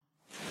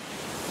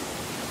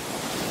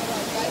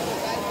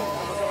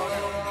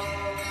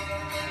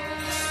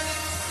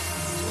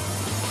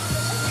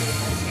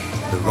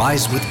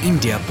Rise with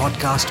India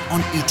podcast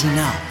on ET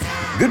Now.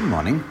 Good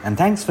morning and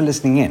thanks for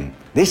listening in.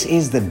 This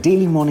is the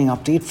daily morning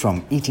update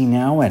from ET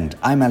Now and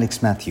I'm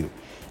Alex Matthew.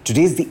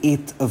 Today is the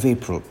 8th of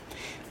April.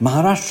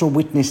 Maharashtra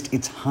witnessed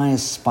its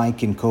highest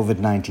spike in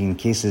COVID-19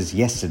 cases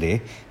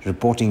yesterday,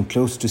 reporting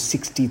close to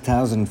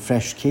 60,000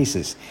 fresh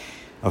cases.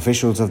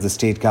 Officials of the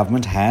state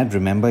government had,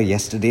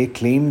 yesterday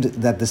claimed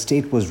that the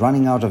state was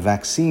running out of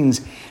vaccines,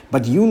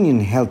 but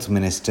Union Health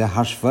Minister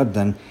Harsh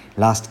Vardhan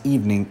last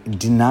evening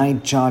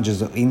denied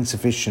charges of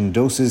insufficient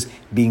doses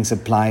being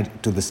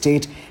supplied to the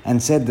state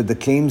and said that the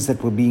claims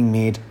that were being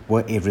made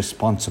were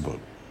irresponsible.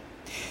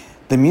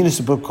 The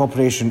Municipal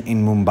Corporation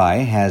in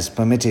Mumbai has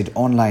permitted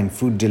online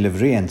food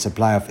delivery and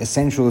supply of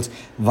essentials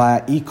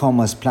via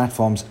e-commerce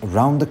platforms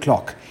round the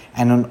clock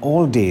and on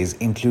all days,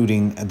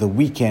 including the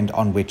weekend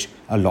on which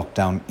a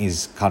lockdown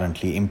is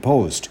currently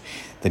imposed.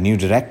 The new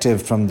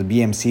directive from the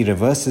BMC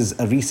reverses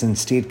a recent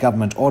state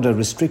government order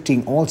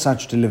restricting all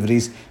such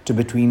deliveries to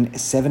between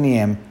 7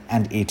 a.m.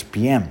 and 8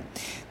 p.m.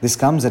 This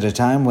comes at a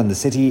time when the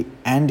city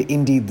and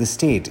indeed the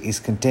state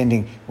is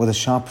contending with a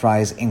sharp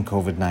rise in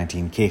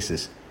COVID-19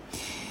 cases.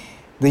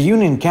 The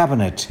Union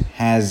Cabinet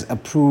has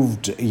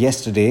approved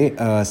yesterday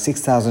a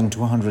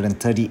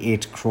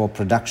 6,238 crore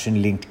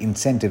production-linked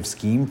incentive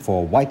scheme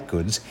for white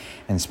goods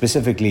and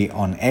specifically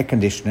on air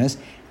conditioners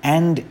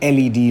and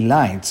LED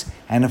lights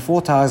and a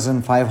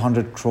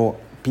 4,500 crore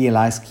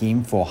PLI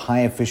scheme for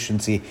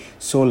high-efficiency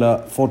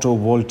solar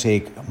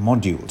photovoltaic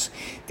modules.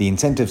 The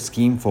incentive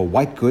scheme for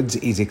white goods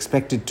is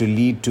expected to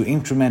lead to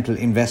incremental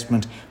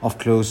investment of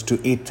close to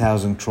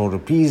 8,000 crore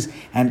rupees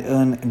and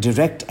earn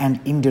direct and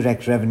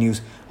indirect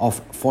revenues of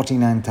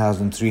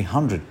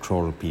 49,300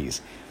 crore rupees.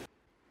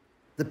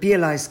 The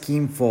PLI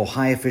scheme for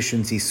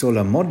high-efficiency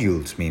solar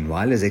modules,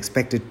 meanwhile, is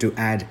expected to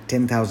add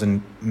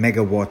 10,000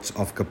 megawatts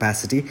of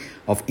capacity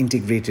of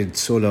integrated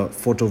solar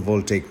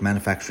photovoltaic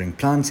manufacturing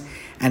plants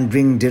and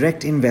bring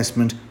direct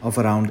investment of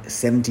around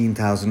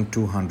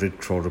 17,200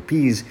 crore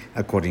rupees,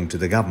 according to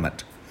the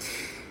government.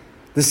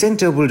 The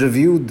centre will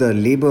review the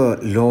labour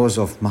laws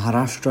of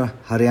Maharashtra,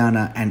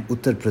 Haryana and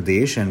Uttar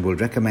Pradesh and will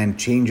recommend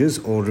changes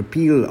or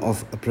repeal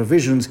of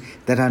provisions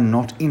that are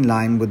not in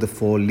line with the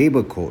four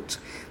labour codes.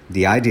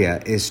 The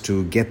idea is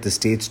to get the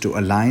states to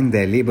align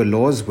their labour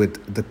laws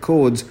with the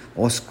codes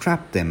or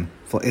scrap them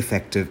for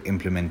effective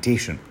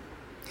implementation.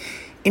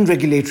 In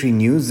regulatory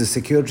news, the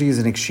Securities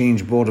and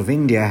Exchange Board of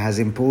India has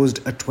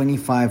imposed a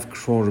 25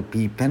 crore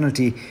rupee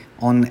penalty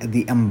on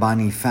the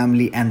Ambani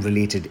family and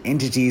related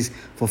entities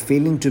for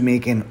failing to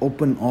make an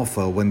open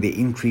offer when they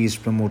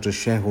increased promoter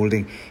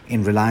shareholding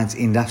in Reliance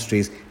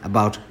Industries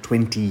about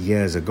 20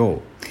 years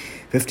ago.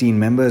 15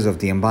 members of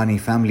the Ambani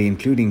family,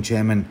 including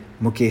Chairman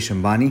Mukesh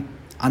Ambani,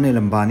 Anil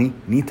Ambani,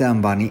 Neeta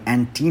Ambani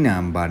and Tina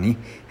Ambani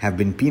have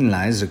been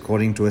penalized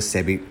according to a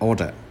SEBI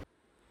order.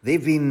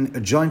 They've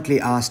been jointly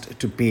asked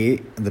to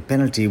pay the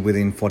penalty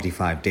within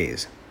 45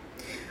 days.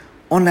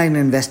 Online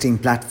investing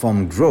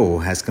platform Grow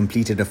has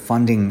completed a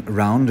funding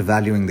round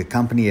valuing the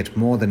company at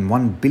more than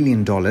 $1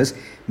 billion,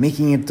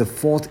 making it the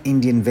fourth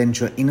Indian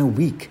venture in a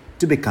week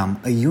to become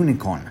a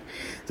unicorn.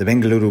 The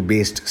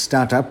Bengaluru-based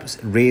startup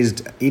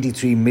raised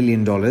 $83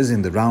 million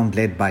in the round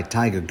led by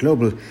Tiger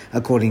Global,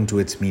 according to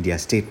its media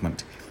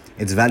statement.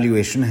 Its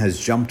valuation has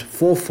jumped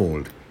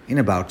fourfold in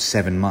about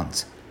 7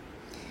 months.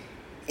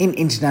 In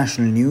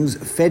international news,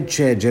 Fed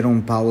Chair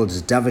Jerome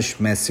Powell's dovish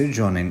message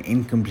on an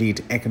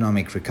incomplete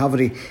economic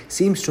recovery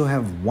seems to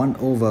have won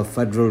over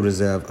Federal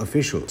Reserve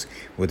officials,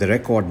 with a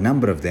record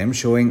number of them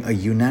showing a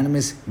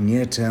unanimous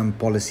near-term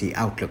policy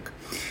outlook.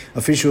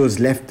 Officials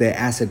left their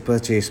asset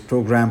purchase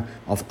program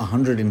of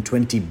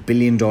 $120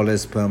 billion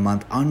per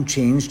month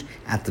unchanged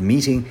at the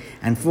meeting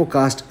and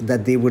forecast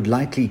that they would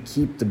likely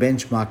keep the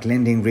benchmark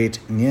lending rate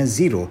near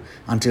zero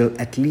until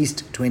at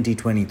least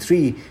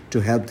 2023 to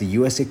help the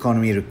US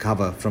economy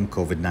recover from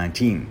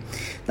COVID-19.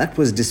 That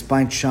was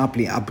despite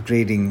sharply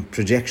upgrading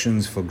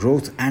projections for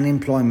growth and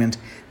employment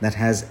that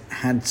has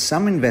had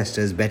some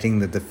investors betting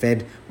that the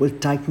Fed will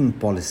tighten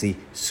policy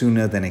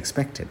sooner than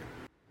expected.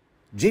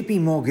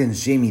 JP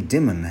Morgan's Jamie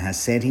Dimon has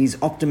said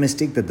he's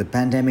optimistic that the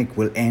pandemic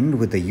will end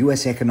with a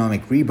US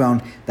economic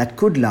rebound that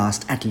could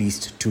last at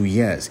least 2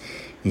 years.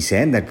 He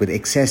said that with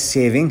excess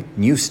saving,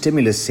 new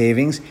stimulus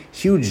savings,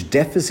 huge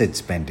deficit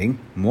spending,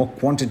 more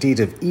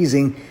quantitative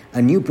easing,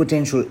 a new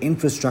potential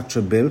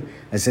infrastructure bill,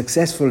 a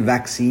successful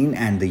vaccine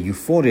and the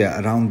euphoria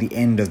around the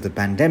end of the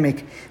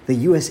pandemic, the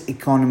US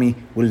economy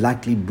will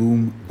likely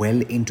boom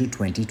well into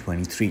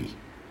 2023.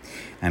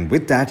 And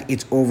with that,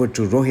 it's over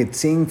to Rohit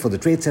Singh for the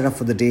trade setup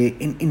for the day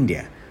in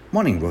India.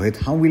 Morning, Rohit.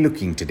 How are we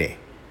looking today?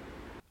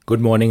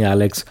 Good morning,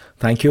 Alex.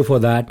 Thank you for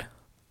that.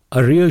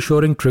 A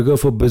reassuring trigger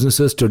for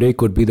businesses today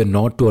could be the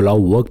nod to allow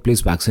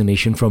workplace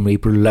vaccination from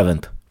April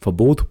 11th for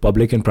both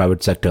public and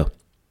private sector.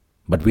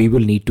 But we will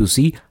need to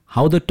see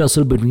how the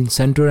tussle between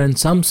centre and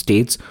some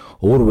states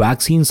over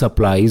vaccine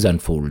supplies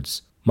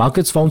unfolds.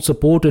 Markets found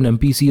support in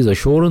MPC's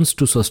assurance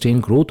to sustain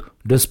growth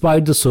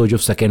despite the surge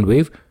of second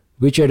wave,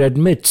 which it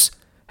admits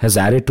has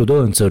added to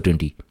the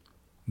uncertainty.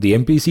 The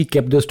MPC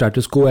kept the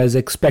status quo as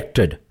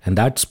expected, and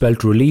that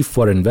spelled relief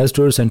for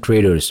investors and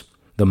traders.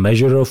 The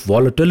measure of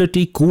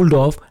volatility cooled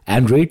off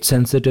and rate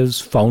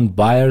sensitives found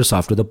buyers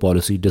after the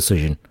policy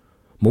decision.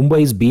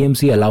 Mumbai's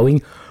BMC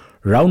allowing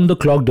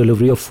round-the-clock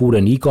delivery of food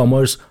and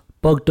e-commerce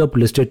perked up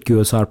listed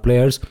QSR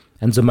players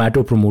and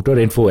Zomato promoter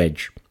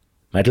InfoEdge.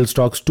 Metal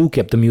stocks too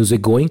kept the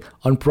music going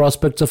on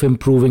prospects of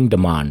improving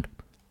demand.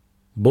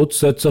 Both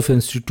sets of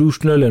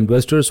institutional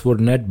investors were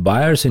net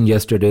buyers in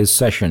yesterday's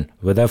session,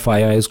 with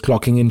FIIs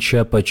clocking in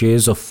share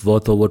purchase of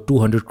worth over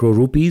 200 crore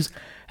rupees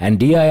and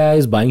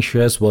DIIs buying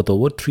shares worth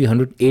over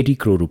 380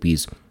 crore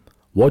rupees.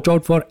 Watch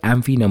out for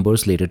AMFI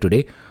numbers later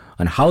today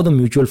on how the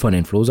mutual fund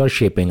inflows are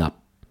shaping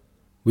up.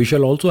 We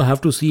shall also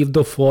have to see if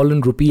the fall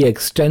in rupee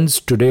extends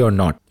today or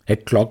not.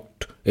 It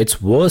clocked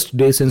its worst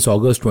day since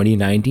August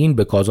 2019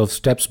 because of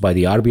steps by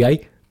the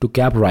RBI to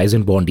cap rise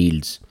in bond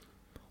yields.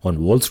 On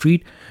Wall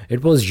Street,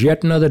 it was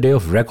yet another day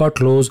of record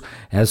close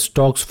as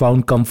stocks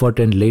found comfort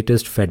in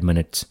latest Fed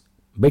minutes.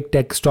 Big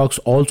tech stocks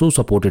also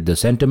supported the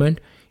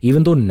sentiment,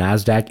 even though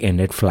Nasdaq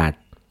ended flat.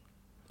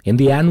 In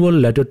the annual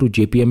letter to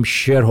JPM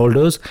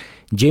shareholders,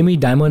 Jamie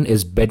Dimon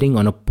is betting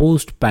on a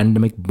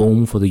post-pandemic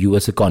boom for the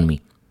US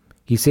economy.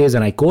 He says,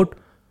 and I quote,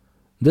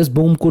 "This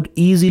boom could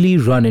easily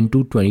run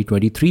into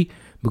 2023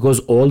 because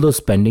all the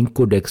spending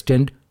could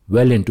extend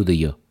well into the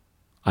year."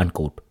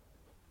 Unquote.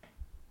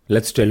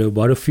 Let's tell you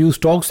about a few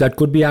stocks that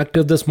could be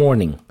active this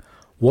morning.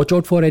 Watch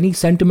out for any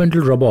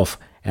sentimental rub-off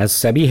as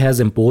SEBI has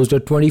imposed a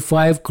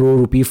 25 crore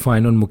rupee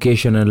fine on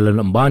Mukesh and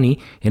Anil Ambani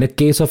in a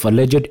case of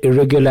alleged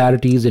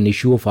irregularities in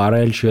issue of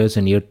RIL shares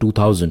in year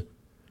 2000.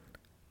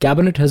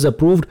 Cabinet has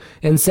approved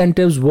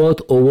incentives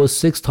worth over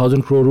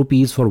 6,000 crore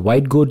rupees for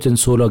white goods and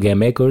solar gear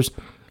makers,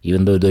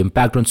 even though the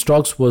impact on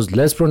stocks was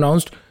less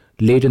pronounced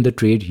late in the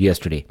trade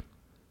yesterday.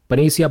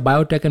 Panacea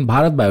Biotech and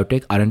Bharat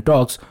Biotech are in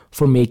talks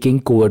for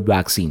making COVID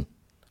vaccine.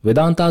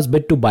 Vedanta's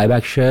bid to buy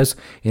back shares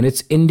in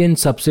its Indian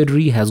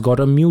subsidiary has got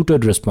a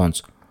muted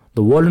response.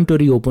 The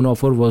voluntary open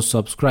offer was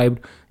subscribed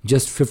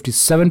just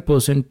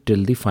 57%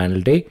 till the final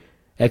day.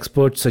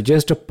 Experts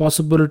suggest a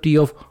possibility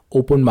of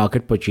open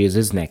market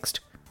purchases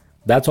next.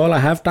 That's all I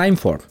have time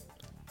for.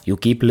 You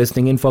keep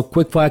listening in for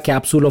quickfire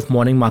capsule of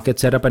morning market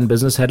setup and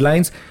business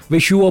headlines.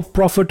 Wish you a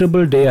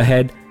profitable day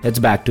ahead. It's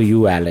back to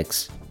you,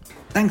 Alex.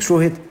 Thanks,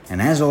 Rohit.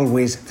 And as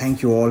always,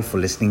 thank you all for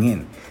listening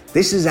in.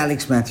 This is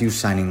Alex Matthews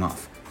signing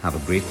off. Have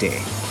a great day.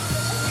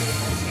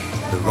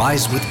 The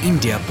Rise with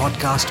India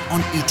podcast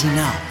on ET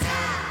Now.